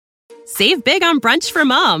Save big on brunch for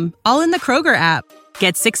mom, all in the Kroger app.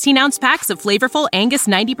 Get 16-ounce packs of flavorful Angus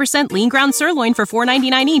 90% lean ground sirloin for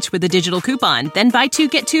 $4.99 each with a digital coupon. Then buy 2,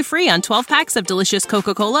 get 2 free on 12 packs of delicious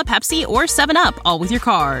Coca-Cola, Pepsi, or 7-Up, all with your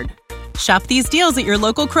card. Shop these deals at your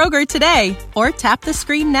local Kroger today, or tap the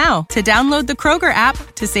screen now to download the Kroger app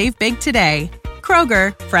to save big today.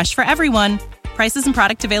 Kroger, fresh for everyone. Prices and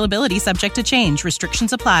product availability subject to change.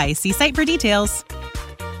 Restrictions apply. See site for details.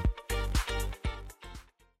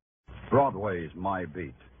 Broadway's my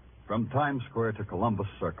beat. From Times Square to Columbus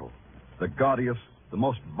Circle. The gaudiest, the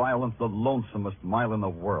most violent, the lonesomest mile in the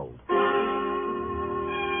world.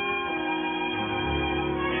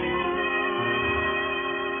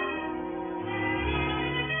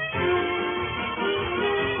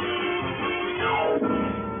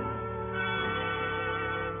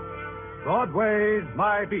 Broadway's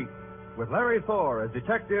My Beat, with Larry Thor as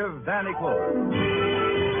Detective Danny Clover.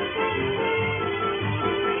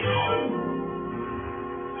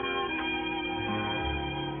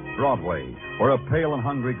 Broadway, where a pale and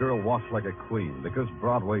hungry girl walks like a queen because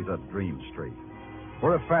Broadway's a dream street.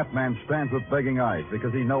 Where a fat man stands with begging eyes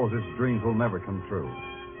because he knows his dreams will never come true.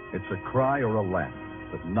 It's a cry or a laugh,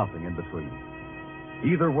 but nothing in between.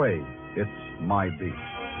 Either way, it's my beat.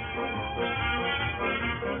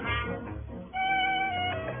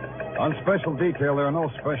 On special detail, there are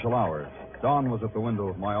no special hours. Don was at the window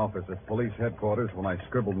of my office at police headquarters when I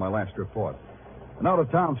scribbled my last report. An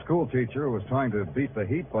out-of-town school teacher was trying to beat the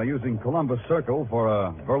heat by using Columbus Circle for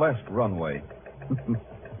a burlesque runway.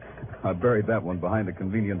 I buried that one behind a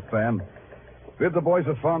convenient fan, bid the boys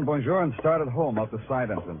a fond bonjour, and started home out the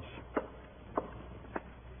side entrance.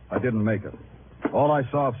 I didn't make it. All I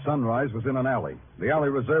saw of sunrise was in an alley, the alley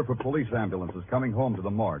reserved for police ambulances coming home to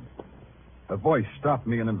the morgue. A voice stopped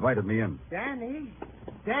me and invited me in. Danny,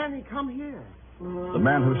 come here. The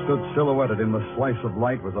man who stood silhouetted in the slice of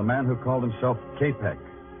light was a man who called himself Capek,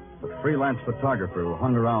 a freelance photographer who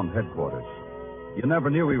hung around headquarters. You never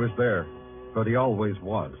knew he was there, but he always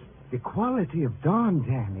was. The quality of dawn,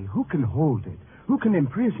 Danny. Who can hold it? Who can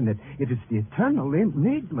imprison it? It is the eternal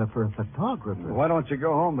enigma for a photographer. Why don't you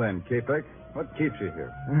go home then, Capek? What keeps you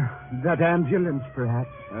here? That ambulance, perhaps.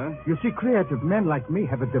 Huh? You see, creative men like me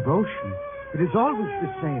have a devotion. It is always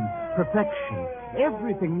the same. Perfection.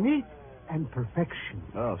 Everything neat and perfection.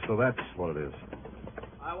 Oh, so that's what it is.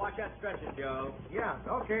 Watch that stretcher, Joe. Yeah,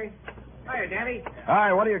 okay. Hiya, Danny.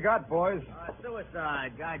 Hi, what do you got, boys?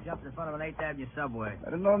 Suicide. Guy jumped in front of an 8th Avenue subway. I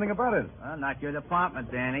didn't know anything about it. Well, not your department,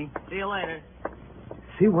 Danny. See you later.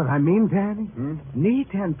 See what I mean, Danny?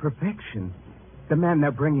 Neat and perfection. The man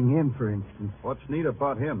they're bringing in, for instance. What's neat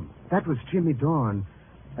about him? That was Jimmy Dorn,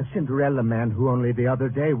 a Cinderella man who only the other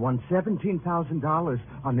day won $17,000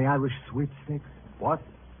 on the Irish sweepstakes. What?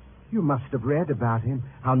 You must have read about him,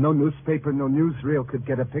 how no newspaper, no newsreel could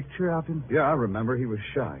get a picture of him. Yeah, I remember. He was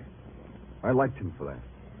shy. I liked him for that.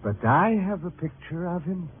 But I have a picture of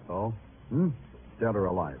him. Oh? Dead or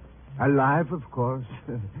alive? Alive, of course.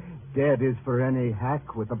 Dead is for any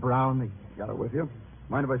hack with a brownie. Got it with you?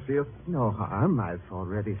 Mind if I see it? No harm. I've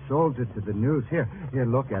already sold it to the news. Here,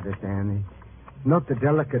 look at it, Danny. Note the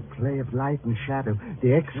delicate play of light and shadow,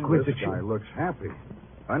 the exquisite... This guy looks happy.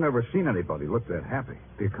 I never seen anybody look that happy.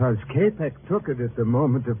 Because Capek took it at the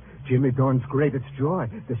moment of Jimmy Dorn's greatest joy,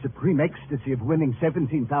 the supreme ecstasy of winning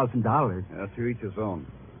 $17,000. Yeah, to each his own.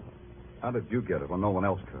 How did you get it when no one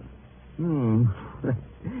else could?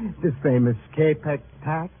 The famous Capek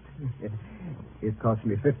pact. It cost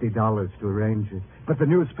me $50 to arrange it. But the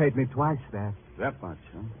news paid me twice that. That much,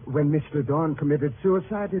 huh? When Mr. Dorn committed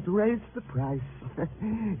suicide, it raised the price.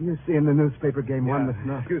 You see, in the newspaper game, one must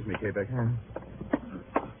know. Excuse me, Capek.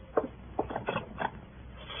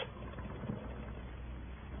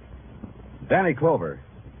 Danny Clover.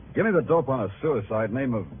 Give me the dope on a suicide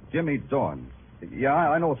name of Jimmy Dorn. Yeah,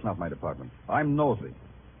 I know it's not my department. I'm nosy.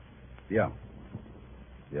 Yeah.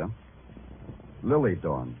 Lily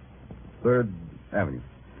Dorn. 3rd Avenue.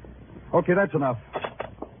 Okay, that's enough.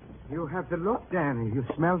 You have to look, Danny. You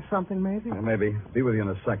smell something, maybe? Yeah, maybe. Be with you in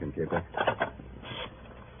a second, Capek.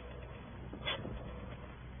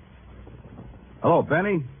 Hello,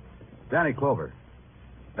 Benny. Danny Clover.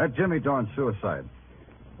 That Jimmy Dorn suicide.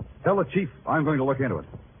 Tell the chief I'm going to look into it.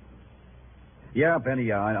 Yeah,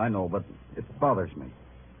 Benny, I know, but it bothers me.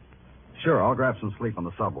 Sure, I'll grab some sleep on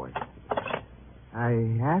the subway.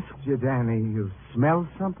 I asked you, Danny, you smell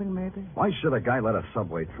something, maybe? Why should a guy let a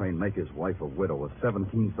subway train make his wife a widow with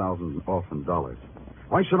 $17,000 orphan dollars?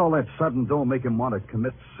 Why should all that sudden dough make him want to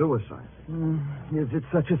commit suicide? Is it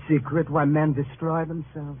such a secret why men destroy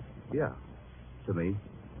themselves? Yeah. To me,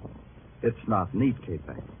 it's not neat,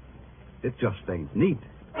 Capek. It just ain't neat.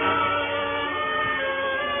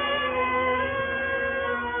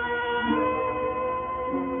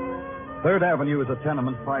 3rd Avenue is a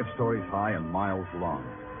tenement 5 stories high and miles long.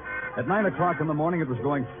 At 9 o'clock in the morning, it was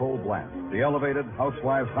going full blast. The elevated,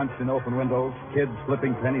 housewives hunched in open windows, kids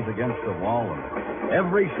flipping pennies against the wall, and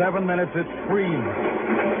every 7 minutes it screamed.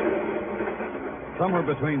 Somewhere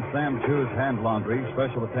between Sam Chu's hand laundry,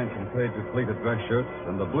 special attention paid to pleated dress shirts,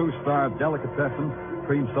 and the Blue Star delicatessen,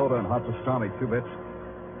 cream soda and hot pastrami 2 bits,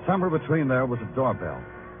 somewhere between there was a doorbell.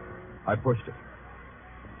 I pushed it.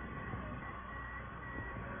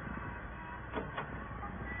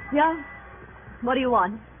 Yeah? What do you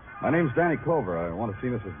want? My name's Danny Clover. I want to see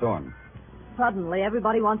Mrs. Dorn. Suddenly,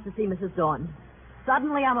 everybody wants to see Mrs. Dorn.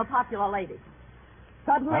 Suddenly, I'm a popular lady.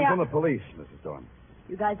 Suddenly, I'm from the police, Mrs. Dorn.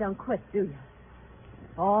 You guys don't quit, do you?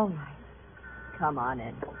 All right. Come on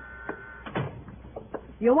in.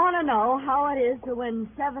 You want to know how it is to win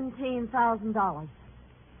 $17,000? Is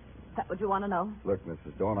that what you want to know? Look,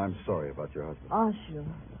 Mrs. Dorn, I'm sorry about your husband. Oh, sure.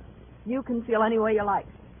 You can feel any way you like.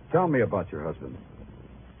 Tell me about your husband.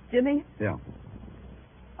 Jimmy? Yeah.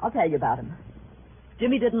 I'll tell you about him.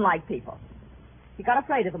 Jimmy didn't like people. He got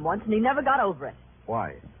afraid of them once, and he never got over it.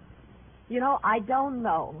 Why? You know, I don't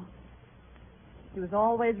know. He was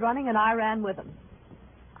always running, and I ran with him.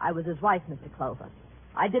 I was his wife, Mr. Clover.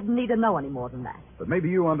 I didn't need to know any more than that. But maybe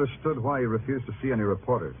you understood why he refused to see any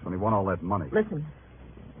reporters when he won all that money. Listen,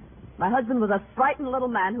 my husband was a frightened little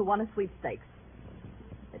man who won a sweepstakes.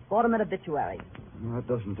 It bought him an obituary. That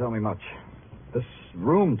doesn't tell me much. This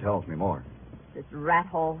room tells me more. This rat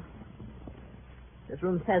hole. This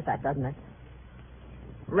room says that, doesn't it?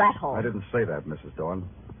 Rat hole. I didn't say that, Mrs. Dorn.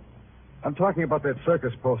 I'm talking about that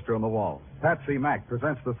circus poster on the wall. Patsy Mack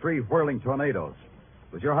presents the 3 whirling tornadoes.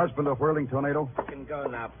 Was your husband a whirling tornado? You can go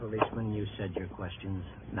now, policeman. You said your questions.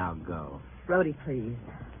 Now go. Brody, please.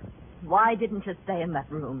 Why didn't you stay in that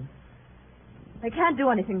room? They can't do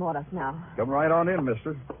anything with us now. Come right on in,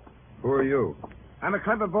 mister. Who are you? I'm a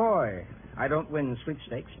clever boy. I don't win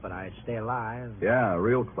sweepstakes, but I stay alive. Yeah,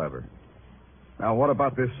 real clever. Now, what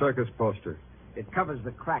about this circus poster? It covers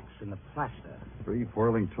the cracks in the plaster. 3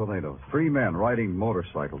 whirling tornadoes. 3 men riding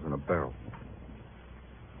motorcycles in a barrel.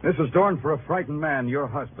 Mrs. Dorn, for a frightened man, your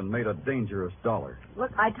husband made a dangerous dollar.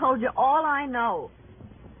 Look, I told you all I know.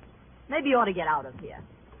 Maybe you ought to get out of here.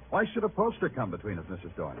 Why should a poster come between us,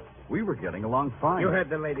 Mrs. Dorn? We were getting along fine. You heard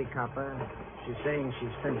the lady, copper. She's saying she's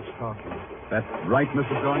finished talking. That's right,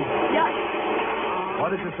 Mrs. Dorn? Yeah. What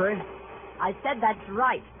did you say? I said that's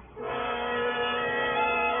right.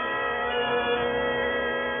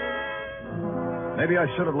 Maybe I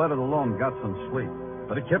should have let it alone, got some sleep.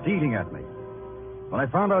 But it kept eating at me. When I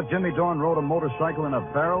found out Jimmy Dorn rode a motorcycle in a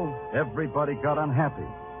barrel, everybody got unhappy.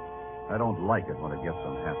 I don't like it when it gets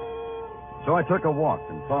unhappy. So I took a walk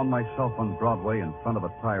and found myself on Broadway in front of a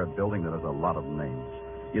tired building that has a lot of names.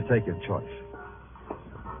 You take your choice.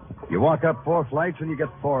 You walk up 4 flights and you get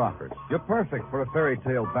 4 offers. You're perfect for a fairy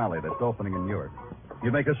tale ballet that's opening in Newark.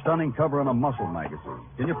 You make a stunning cover in a muscle magazine.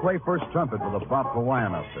 Can you play first trumpet with a Bop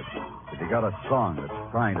Hawaiian outfit? If you got a song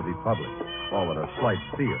that's trying to be published, all at a slight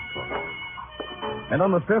fee, of course. And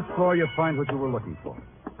on the 5th floor, you find what you were looking for.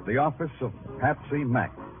 The office of Patsy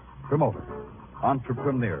Mack, promoter,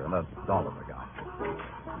 entrepreneur, and a dollar guy.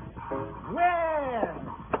 Well,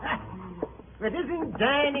 it isn't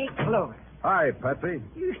Danny Clover. Hi, Patsy.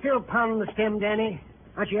 You still pounding the stem, Danny?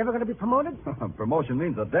 Aren't you ever going to be promoted? Promotion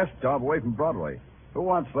means a desk job away from Broadway. Who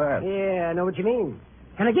wants that? Yeah, I know what you mean.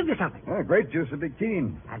 Can I give you something? Grape juice would be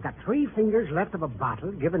keen. I've got 3 fingers left of a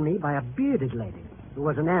bottle given me by a bearded lady who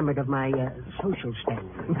was enamored of my social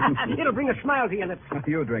standing. It'll bring a smile to your lips.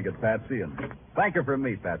 You drink it, Patsy, and thank her from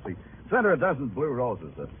me, Patsy. Send her a dozen blue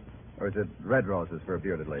roses, or is it red roses for a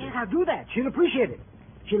bearded lady? Yeah, I'll do that. She'll appreciate it.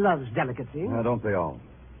 She loves delicate things. Don't they all?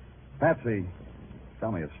 Patsy,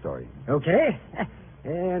 tell me a story. Okay.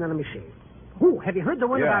 Now, let me see. Oh, have you heard the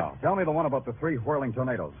one about... Tell me the one about the 3 whirling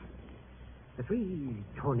tornadoes. The 3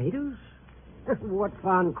 tornadoes? What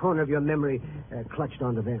fond corner of your memory clutched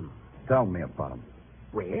onto them? Tell me about them.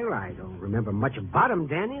 Well, I don't remember much about them,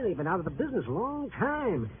 Danny. They've been out of the business a long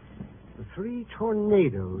time. The 3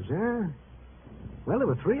 tornadoes, huh? Well, there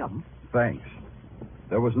were 3 of them. Thanks.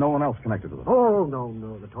 There was no one else connected with them. Oh,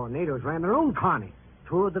 no. The tornadoes ran their own carny.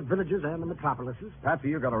 Toured the villages and the metropolises. Patsy,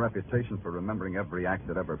 you got a reputation for remembering every act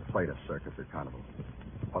that ever played a circus or carnival.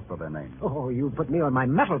 What were their names? Oh, you put me on my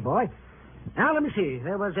mettle, boy. Now, let me see.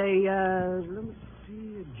 There was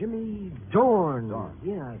Jimmy Dorn. Dorn.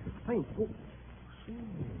 Yeah, I think. Oh, see.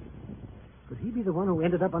 Could he be the one who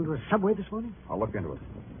ended up under a subway this morning? I'll look into it.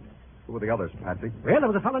 Who were the others, Patsy? Well, there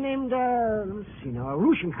was a fellow named, let me see now, a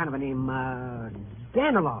Russian kind of a name,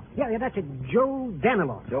 Danilov. Yeah, that's it, Joe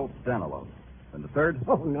Danilov. Joe Danilov. And the 3rd?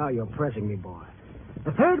 Oh, now you're pressing me, boy.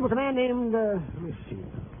 The third was a man named, let me see,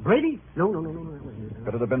 Brady? No, that wasn't it.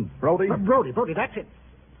 Could it have been Brody? Brody, that's it.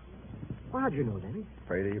 Well, how'd you know, Danny?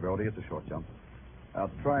 Brody, it's a short jump. I'll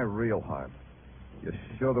try real hard. You're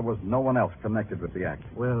sure there was no one else connected with the act?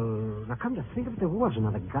 Well, now come to think of it, there was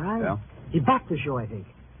another guy. Yeah? He backed the show, I think.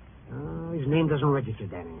 His name doesn't register,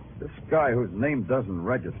 Danny. This guy whose name doesn't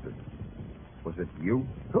register. Was it you?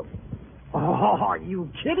 Oh, are you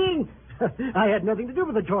kidding? I had nothing to do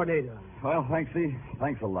with the tornado. Well, Thanksy,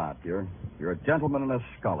 thanks a lot. You're a gentleman and a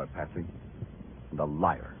scholar, Patsy. And a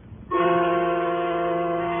liar.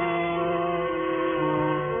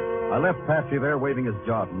 I left Patsy there waving his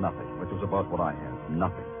jaw at nothing, which was about what I had.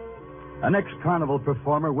 Nothing. An ex-carnival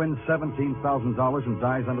performer wins $17,000 and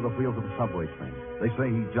dies under the wheels of a subway train. They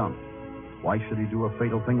say he jumped. Why should he do a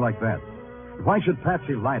fatal thing like that? Why should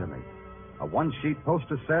Patsy lie to me? A one-sheet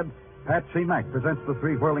poster said, Patsy Mack presents the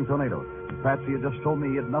 3 whirling tornadoes. Patsy had just told me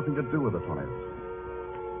he had nothing to do with the tornadoes.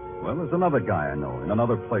 Well, there's another guy I know, in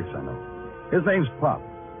another place I know. His name's Pop,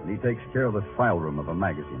 and he takes care of the file room of a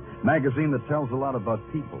magazine. Magazine that tells a lot about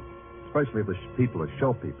people, especially the people who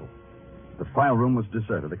show people. The file room was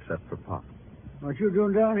deserted except for Pop. What you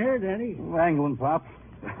doing down here, Danny? Wrangling, Pop.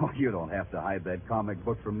 Oh, you don't have to hide that comic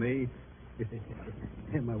book from me.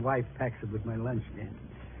 My wife packs it with my lunch, Dan.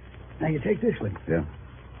 Now, you take this one. Yeah.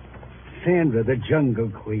 Sandra, the Jungle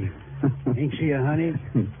Queen. Ain't she a honey?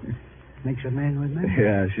 Makes a man with me.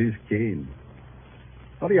 Yeah, she's keen.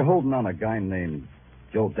 What are you holding on a guy named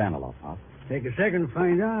Joe Danilov, Pop? Take a second to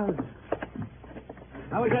find out.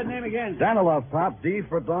 How was that name again? Danilov, Pop. D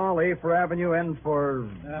for doll, A for avenue, N for...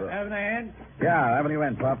 Avenue N? Yeah, avenue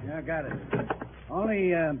N, Pop. Yeah, got it. Only,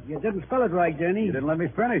 you didn't spell it right, Danny. You didn't let me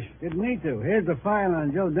finish. Didn't need to. Here's the file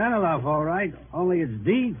on Joe Danilov, all right. Only it's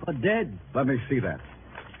D for dead. Let me see that.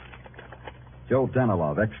 Joe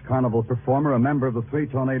Danilov, ex-carnival performer, a member of the 3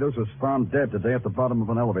 tornadoes, was found dead today at the bottom of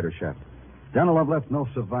an elevator shaft. Danilov left no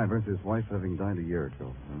survivors, his wife having died a year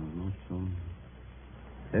ago.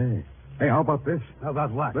 Hey, how about this? How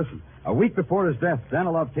about what? Listen, a week before his death,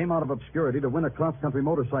 Danilov came out of obscurity to win a cross-country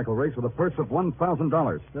motorcycle race with a purse of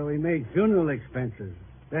 $1,000. So he made funeral expenses.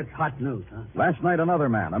 That's hot news, huh? Last night, another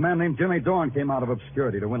man, a man named Jimmy Dorn, came out of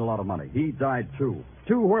obscurity to win a lot of money. He died, too.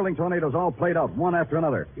 2 whirling tornadoes all played out, one after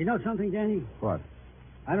another. You know something, Danny? What?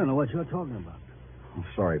 I don't know what you're talking about. Oh,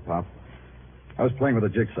 sorry, Pop. I was playing with a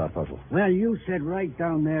jigsaw puzzle. Well, you sit right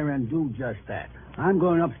down there and do just that. I'm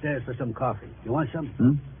going upstairs for some coffee. You want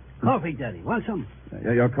some? Coffee, Daddy. Want some?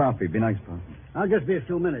 Yeah, your coffee. Be nice, Pop. I'll just be a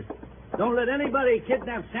few minutes. Don't let anybody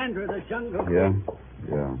kidnap Sandra, the Jungle.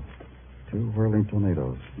 Yeah. 2 whirling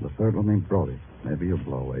tornadoes. The third one named Brody. Maybe you'll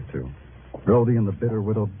blow away, too. Brody and the bitter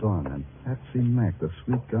widow Dawn, and Patsy Mack, the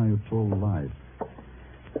sweet guy who told lies.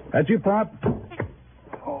 That's you, Pop?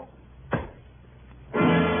 Oh.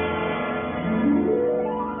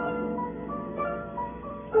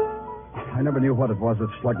 I never knew what it was that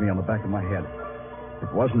slugged me on the back of my head.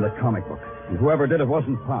 It wasn't a comic book, and whoever did it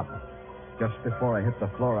wasn't Pop. Just before I hit the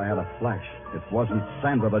floor, I had a flash. It wasn't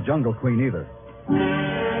Sandra, the Jungle Queen, either.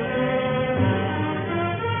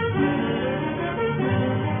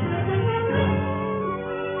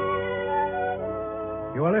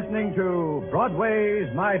 You are listening to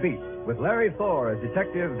Broadway's My Beat with Larry Thor as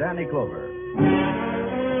Detective Danny Clover.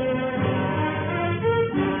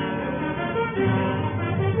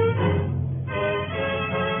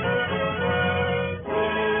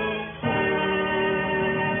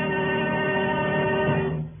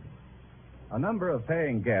 A number of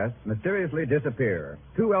paying guests mysteriously disappear.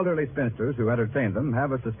 2 elderly spinsters who entertain them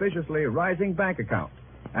have a suspiciously rising bank account.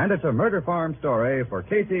 And it's a murder farm story for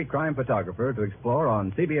Casey, crime photographer, to explore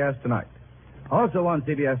on CBS Tonight. Also on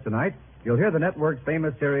CBS Tonight, you'll hear the network's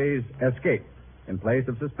famous series, Escape, in place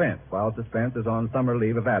of Suspense, while Suspense is on summer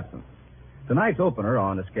leave of absence. Tonight's opener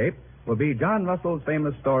on Escape will be John Russell's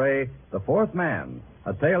famous story, The Fourth Man,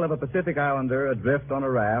 a tale of a Pacific Islander adrift on a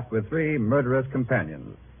raft with 3 murderous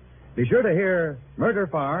companions. Be sure to hear Murder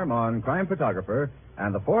Farm on Crime Photographer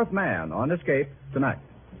and The Fourth Man on Escape tonight.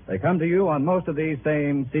 They come to you on most of these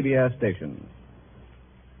same CBS stations.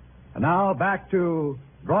 And now back to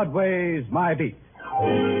Broadway's My Beat.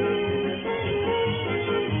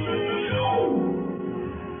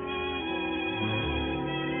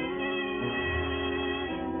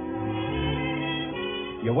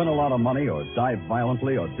 You win a lot of money or die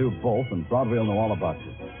violently or do both, and Broadway will know all about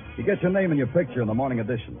you. You get your name and your picture in the morning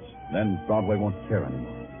editions. Then Broadway won't care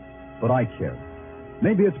anymore. But I care.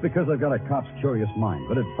 Maybe it's because I've got a cop's curious mind,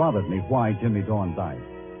 but it bothered me why Jimmy Dorn died.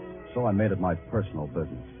 So I made it my personal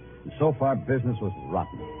business. And so far, business was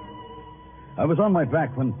rotten. I was on my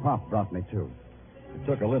back when Pop brought me to. It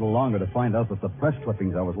took a little longer to find out that the press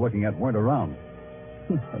clippings I was looking at weren't around.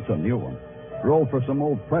 That's a new one. Rolled for some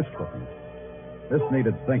old press clippings. This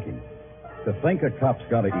needed thinking. To think, a cop's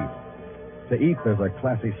got to eat. To eat, there's a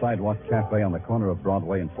classy sidewalk cafe on the corner of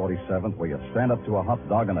Broadway and 47th where you stand up to a hot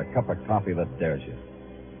dog and a cup of coffee that dares you.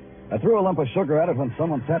 I threw a lump of sugar at it when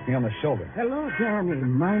someone tapped me on the shoulder. Hello, Danny.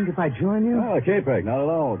 Mind if I join you? Oh, K-Peg, not at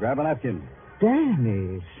all. Grab a napkin.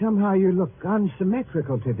 Danny, somehow you look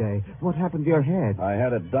unsymmetrical today. What happened to your head? I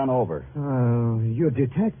had it done over. Oh, you're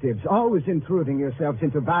detectives, always intruding yourselves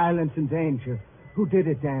into violence and danger. Who did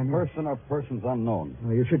it, Danny? Person or persons unknown.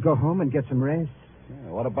 Oh, you should go home and get some rest.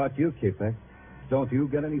 Yeah, what about you, K-Peg? Don't you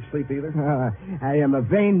get any sleep either? I am a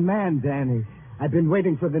vain man, Danny. I've been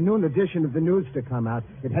waiting for the noon edition of the news to come out.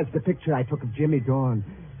 It has the picture I took of Jimmy Dorn.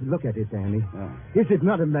 Look at it, Danny. Yeah. Is it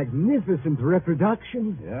not a magnificent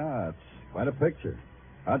reproduction? Yeah, it's quite a picture.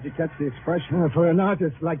 How'd you catch the expression? For an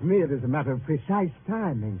artist like me, it is a matter of precise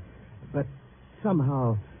timing. But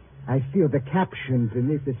somehow, I feel the caption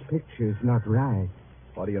beneath this picture is not right.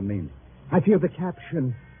 What do you mean? I feel the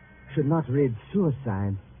caption should not read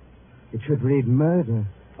suicide. It should read murder.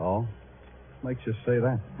 Oh? Makes you say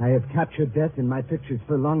that? I have captured death in my pictures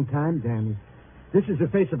for a long time, Danny. This is the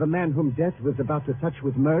face of a man whom death was about to touch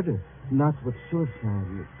with murder, not with suicide.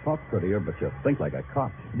 You talk prettier, but you think like a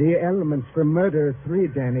cop. The elements for murder are three,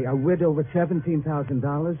 Danny. A widow with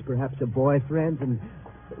 $17,000, perhaps a boyfriend, and...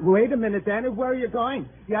 Wait a minute, Danny. Where are you going?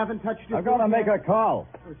 You haven't touched your... I'm going to make a call.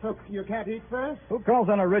 So you can't eat first? Who calls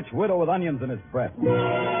on a rich widow with onions in his breath?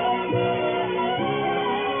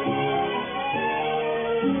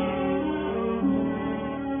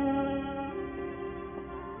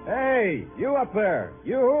 Hey, you up there.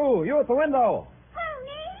 You at the window. Who,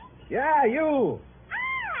 me? Yeah, you. Oh,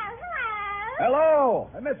 hello. Hello.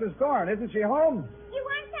 Mrs. Dorn, isn't she home? You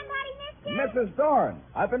want somebody, mister? Mrs. Dorn.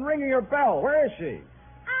 I've been ringing your bell. Where is she?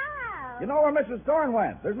 Oh. You know where Mrs. Dorn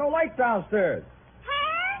went? There's no light downstairs.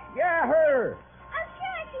 Her? Yeah, her. Oh,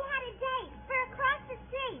 sure, she had a date for across the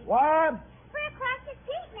street. What? For across the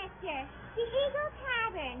street, mister. The Eagle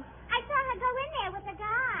Tavern. I saw her go in there with a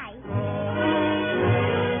guy.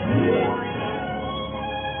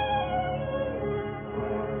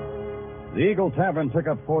 The Eagle Tavern took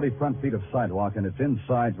up 40 front feet of sidewalk, and its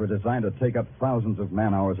insides were designed to take up thousands of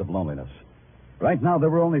man-hours of loneliness. Right now, there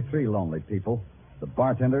were only three lonely people. The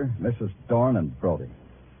bartender, Mrs. Dorn, and Brody.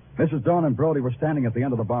 Mrs. Dorn and Brody were standing at the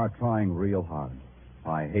end of the bar trying real hard.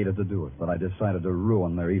 I hated to do it, but I decided to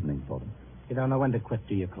ruin their evening for them. You don't know when to quit,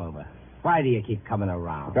 do you, Clover? Why do you keep coming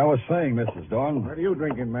around? Like I was saying, Mrs. Dorn. What are you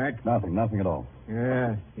drinking, Mac? Nothing at all.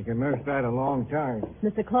 Yeah, you can nurse that a long time.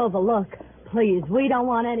 Mr. Clover, look. Please, we don't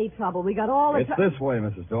want any trouble. We got all the It's this way,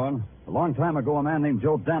 Mrs. Dorn. A long time ago, a man named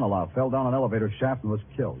Joe Danilow fell down an elevator shaft and was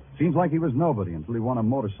killed. Seems like he was nobody until he won a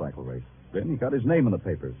motorcycle race. Then he got his name in the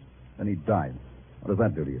papers. Then he died. What does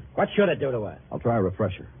that do to you? What should it do to her? I'll try a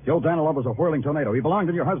refresher. Joe Danilow was a whirling tornado. He belonged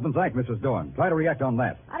in your husband's act, Mrs. Dorn. Try to react on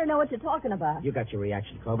that. I don't know what you're talking about. You got your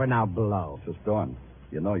reaction, Clover. Now blow. Mrs. Dorn,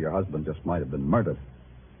 you know your husband just might have been murdered.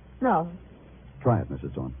 No. Try it,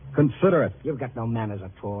 Mrs. Dorn. Consider it. You've got no manners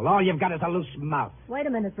at all. All you've got is a loose mouth. Wait a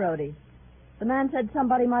minute, Brody. The man said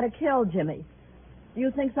somebody might have killed Jimmy. Do you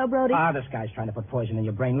think so, Brody? This guy's trying to put poison in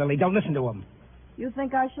your brain, Lily. Don't listen to him. You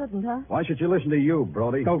think I shouldn't, huh? Why should you listen to you,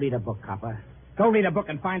 Brody? Go read a book, copper. Go read a book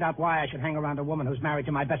and find out why I should hang around a woman who's married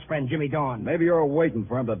to my best friend, Jimmy Dorn. Maybe you're waiting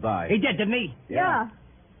for him to die. He did, didn't he? Yeah.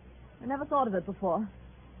 I never thought of it before.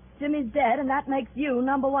 Jimmy's dead, and that makes you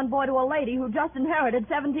number one boy to a lady who just inherited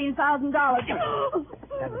 $17,000.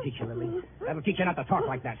 That'll teach you, Lily. That'll teach you not to talk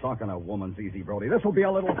like that. Talking a woman's easy, Brody. This will be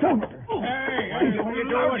a little... Hey, what are you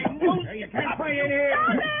doing? Hey, you can't play in here.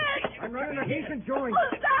 Stop it! I'm running a decent joint.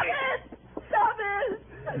 Stop it!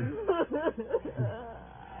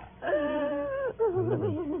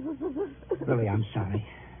 Lily, I'm sorry.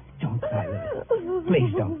 Don't cry, Lily.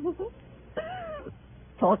 Please don't.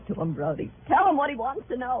 Talk to him, Brody. Tell him what he wants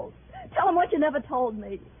to know. Tell him what you never told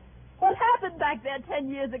me. What happened back there 10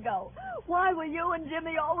 years ago? Why were you and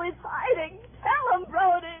Jimmy always fighting? Tell him,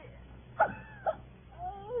 Brody.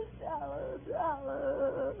 Tell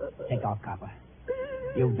him. Take off, copper.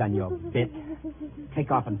 You've done your bit.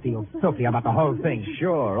 Take off and feel filthy about the whole thing.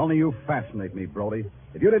 Sure, only you fascinate me, Brody.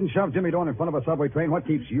 If you didn't shove Jimmy Dorn in front of a subway train, what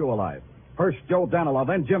keeps you alive? First Joe Danilow,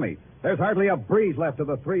 then Jimmy. There's hardly a breeze left of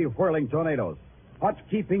the three whirling tornadoes. What's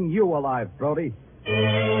keeping you alive, Brody?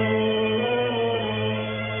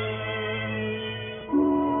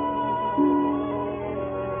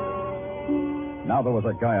 Now there was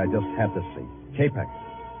a guy I just had to see. K-Pex.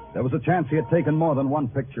 There was a chance he had taken more than one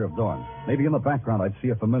picture of Dorn. Maybe in the background I'd see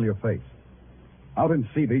a familiar face. Out in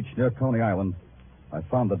Sea Beach near Coney Island, I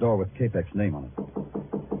found the door with K-Pex's name on it.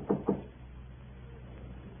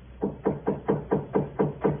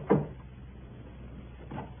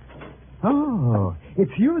 Oh,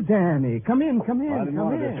 it's you, Danny. Come in. I didn't come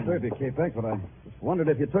want to in. disturb you, K-Peck, but I just wondered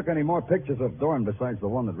if you took any more pictures of Dorn besides the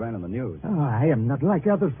one that ran in the news. Oh, I am not like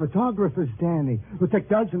other photographers, Danny, who take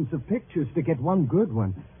dozens of pictures to get one good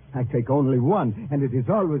one. I take only one, and it is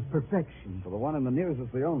always perfection. So the one in the news is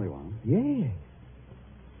the only one. Yes.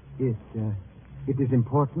 It is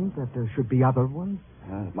important that there should be other ones?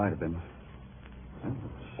 It might have been. Well,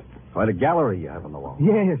 it's quite a gallery you have on the wall.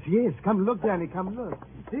 Yes. Come look, Danny, come look.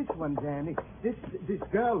 This one, Danny. This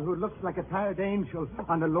girl who looks like a tired angel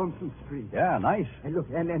on a lonesome street. Yeah, nice. And look,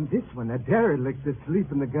 and this one, a derelict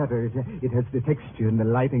asleep in the gutter. It has the texture and the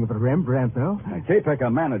lighting of a Rembrandt, though. Now, K-Peck, a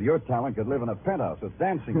man of your talent could live in a penthouse with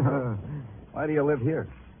dancing. Why do you live here?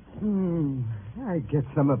 I get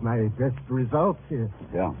some of my best results here.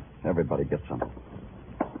 Yeah, everybody gets some.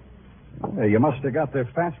 You must have got there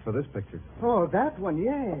fast for this picture. Oh, that one,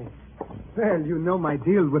 yes. Well, you know my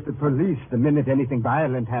deal with the police. The minute anything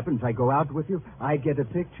violent happens, I go out with you. I get a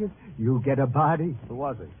picture. You get a body. Who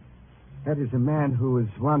was he? That is a man who was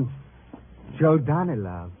once Joe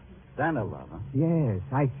Danilov. Danilov, huh? Yes.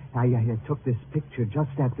 I took this picture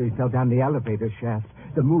just after he fell down the elevator shaft.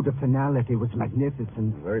 The mood of finality was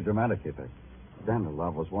magnificent. Very dramatic, K-Peck.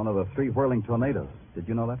 Danilov was one of the 3 whirling tornadoes. Did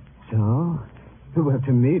you know that? So? Well,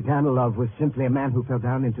 to me, Danilov was simply a man who fell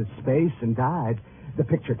down into space and died. The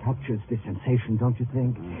picture captures the sensation, don't you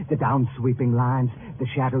think? The down-sweeping lines, the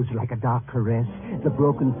shadows like a dark caress, the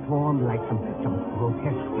broken form like some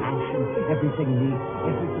grotesque passion, everything neat,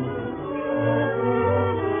 everything...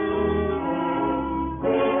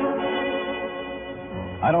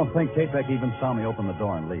 I don't think K-Peck even saw me open the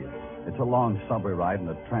door and leave. It's a long subway ride and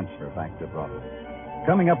a transfer back to Broadway.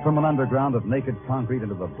 Coming up from an underground of naked concrete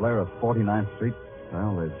into the blare of 49th Street,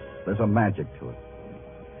 well, there's a magic to it.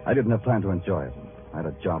 I didn't have time to enjoy it. I had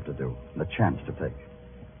a job to do and a chance to take.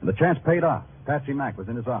 And the chance paid off. Patsy Mack was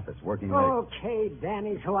in his office working late. Okay,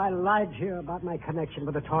 Danny, so I lied to you about my connection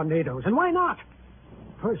with the tornadoes. And why not?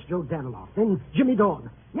 First Joe Danilov, then Jimmy Dorn.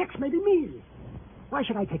 Next, maybe me. Why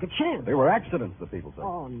should I take a chance? They were accidents, the people say.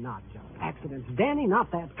 Oh, not just accidents. Danny, not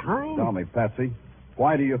that kind. Tell me, Patsy,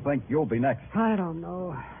 why do you think you'll be next? I don't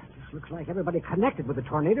know. This looks like everybody connected with the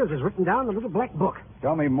tornadoes is written down in a little black book.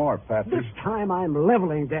 Tell me more, Patsy. This time I'm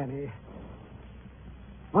leveling, Danny.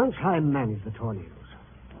 Once I managed the tornadoes,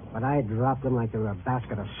 but I dropped them like they were a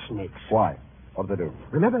basket of snakes. Why? What did they do?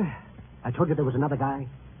 Remember, I told you there was another guy,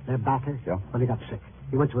 their backer? Yeah. Well, he got sick.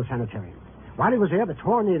 He went to a sanitarium. While he was there, the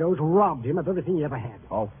tornadoes robbed him of everything he ever had.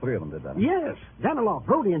 All 3 of them did that? Yes. Danilov,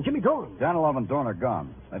 Brody, and Jimmy Dorn. Danilov and Dorn are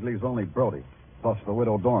gone. That leaves only Brody, plus the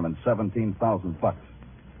widow Dorman, $17,000.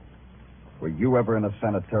 Were you ever in a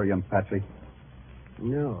sanitarium, Patsy?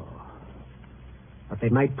 No. But they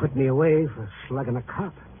might put me away for slugging a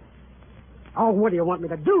cop. Oh, what do you want me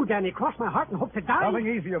to do, Danny? Cross my heart and hope to die? Nothing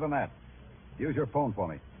easier than that. Use your phone for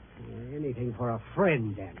me. Anything for a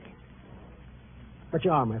friend, Danny. But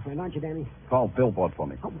you are my friend, aren't you, Danny? Call Billboard for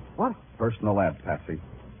me. Oh, what? Personal ad, Patsy.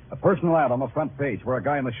 A personal ad on the front page where a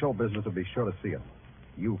guy in the show business will be sure to see it.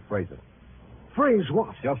 You phrase it. Phrase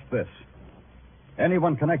what? Just this.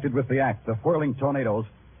 Anyone connected with the act, the whirling tornadoes,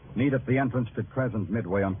 meet at the entrance to Crescent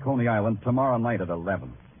Midway on Coney Island tomorrow night at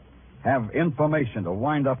 11. Have information to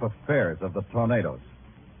wind up affairs of the tornadoes.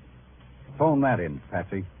 Phone that in,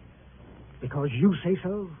 Patsy. Because you say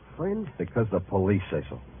so, friend? Because the police say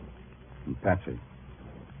so. And Patsy.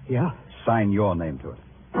 Yeah? Sign your name to it.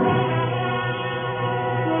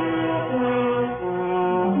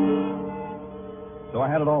 So I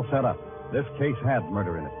had it all set up. This case had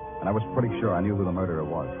murder in it, and I was pretty sure I knew who the murderer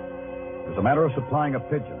was. It was a matter of supplying a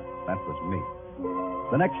pigeon. That was me.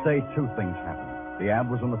 The next day, 2 things happened. The ad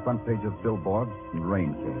was on the front page of Billboard, and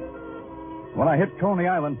rain came. When I hit Coney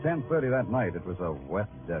Island 10:30 that night, it was a wet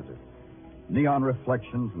desert. Neon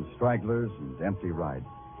reflections and stragglers and empty rides.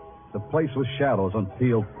 The place was shadows on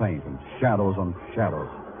peeled paint and shadows on shadows.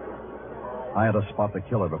 I had to spot the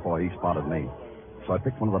killer before he spotted me. So I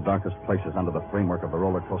picked one of the darkest places under the framework of the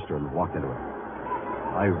roller coaster and walked into it.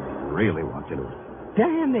 I really walked into it.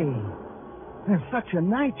 Danny! There's such a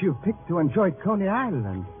night you picked to enjoy Coney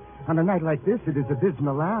Island. On a night like this, it is a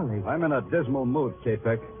dismal alley. I'm in a dismal mood,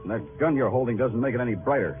 K-Peck, and that gun you're holding doesn't make it any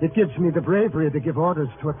brighter. It gives me the bravery to give orders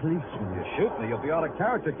to a policeman. You shoot me, you'll be out of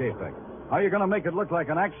character, K-Peck. How are you going to make it look like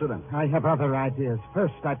an accident? I have other ideas.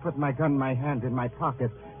 First, I put my gun in my hand in my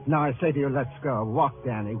pocket. Now I say to you, let's go. Walk,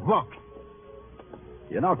 Danny, walk.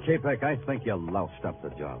 You know, K-Peck, I think you loused up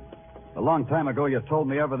the job. A long time ago, you told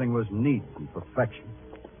me everything was neat and perfection.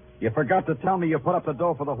 You forgot to tell me you put up the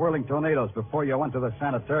dough for the whirling tornadoes before you went to the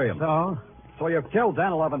sanitarium. So you killed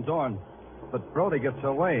Danilov and Dorn. But Brody gets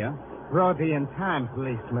away, huh? Brody in time,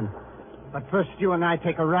 policeman. But first you and I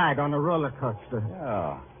take a ride on a roller coaster.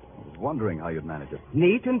 Yeah. I was wondering how you'd manage it.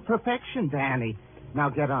 Neat and perfection, Danny. Now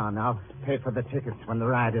get on. I'll pay for the tickets when the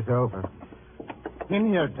ride is over. In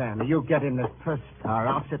here, Danny. You get in this first car.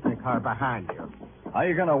 I'll sit in the car behind you. How are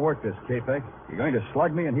you going to work this, K-Peg? You going to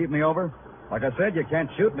slug me and heave me over? Like I said, you can't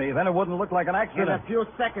shoot me. Then it wouldn't look like an In accident. a few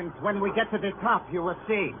seconds, when we get to the top, you will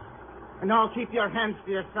see. And I'll keep your hands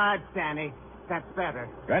to your sides, Danny. That's better.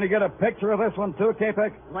 Going to get a picture of this one, too,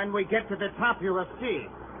 K-Peg? When we get to the top, you will see.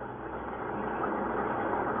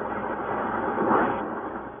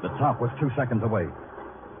 The top was 2 seconds away.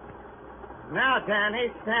 Now, Danny,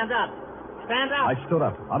 stand up. Stand up. I stood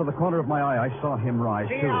up. Out of the corner of my eye, I saw him rise,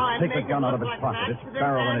 See too. how I'm Take the making gun out look of his like an pocket, its accident,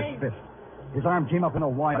 barrel in Danny? his fist. His arm came up in a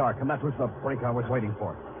wide arc, and that was the break I was waiting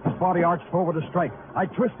for. His body arched forward to strike. I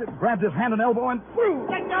twisted, grabbed his hand and elbow, and threw.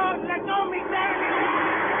 Let go of me, Danny.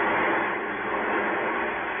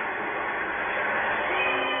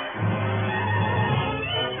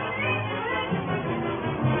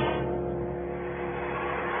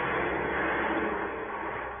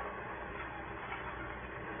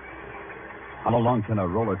 How long can a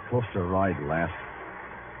roller coaster ride last?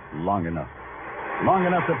 Long enough. Long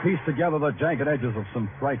enough to piece together the jagged edges of some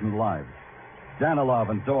frightened lives. Danilov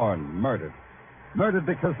and Dorn murdered. Murdered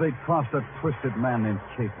because they crossed a twisted man named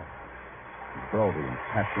K-Peg. Brody and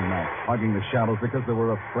Patsy Mack hugging the shadows because they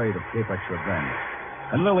were afraid of K-Peg's revenge.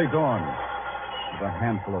 And Lily Dorn with a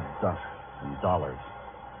handful of dust and dollars.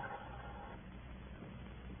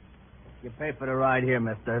 You pay for the ride here,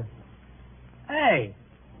 mister. Hey,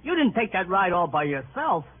 you didn't take that ride all by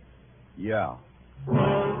yourself. Yeah.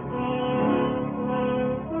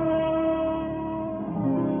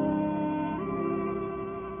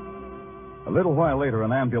 A little while later,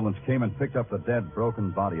 an ambulance came and picked up the dead,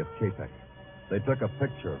 broken body of K-Peg. They took a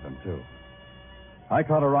picture of him, too. I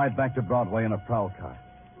caught a ride back to Broadway in a prowl car.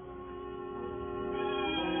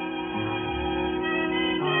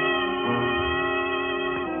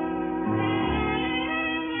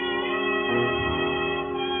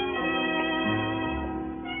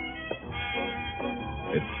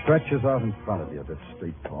 It stretches out in front of you, this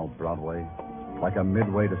street called Broadway, like a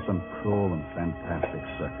midway to some cruel and fantastic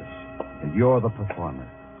circus. And you're the performer.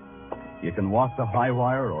 You can walk the high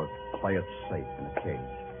wire or play it safe in a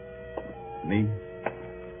cage. Me?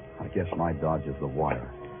 I guess my dodge is the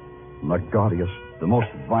wire. The gaudiest, the most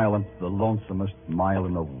violent, the lonesomest mile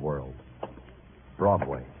in the world.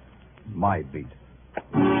 Broadway. My beat.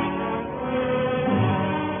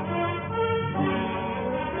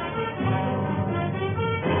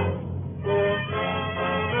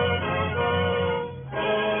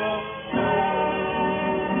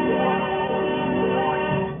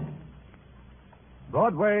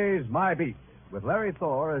 Broadway's My Beat, with Larry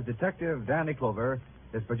Thor as Detective Danny Clover,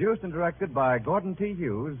 is produced and directed by Gordon T.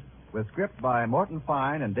 Hughes, with script by Morton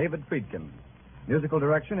Fine and David Friedkin. Musical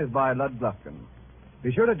direction is by Lud Gluskin.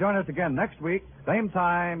 Be sure to join us again next week, same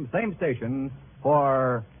time, same station,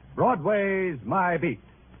 for Broadway's My Beat.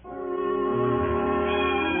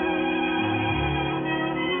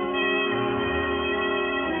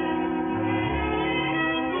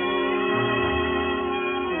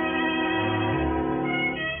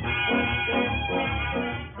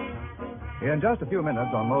 In just a few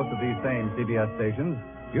minutes on most of these same CBS stations,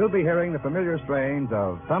 you'll be hearing the familiar strains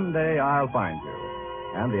of Someday I'll Find You.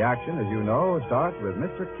 And the action, as you know, starts with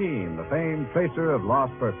Mr. Keene, the famed tracer of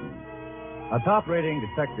lost persons. A top-rating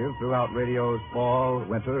detective throughout radio's fall,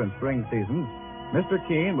 winter, and spring seasons, Mr.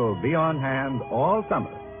 Keene will be on hand all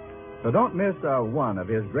summer. So don't miss one of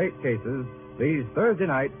his great cases these Thursday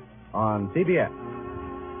nights on CBS.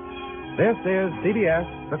 This is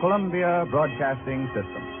CBS, the Columbia Broadcasting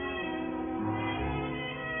System.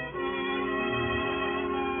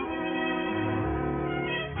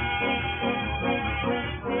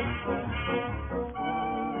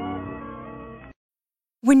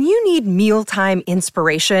 When you need mealtime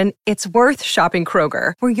inspiration, it's worth shopping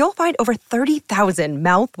Kroger, where you'll find over 30,000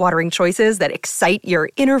 mouth-watering choices that excite your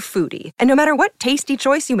inner foodie. And no matter what tasty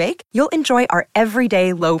choice you make, you'll enjoy our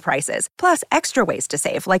everyday low prices, plus extra ways to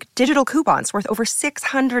save, like digital coupons worth over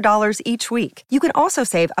 $600 each week. You can also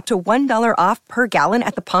save up to $1 off per gallon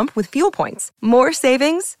at the pump with fuel points. More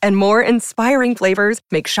savings and more inspiring flavors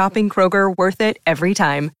make shopping Kroger worth it every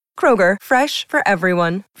time. Kroger, fresh for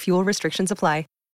everyone. Fuel restrictions apply.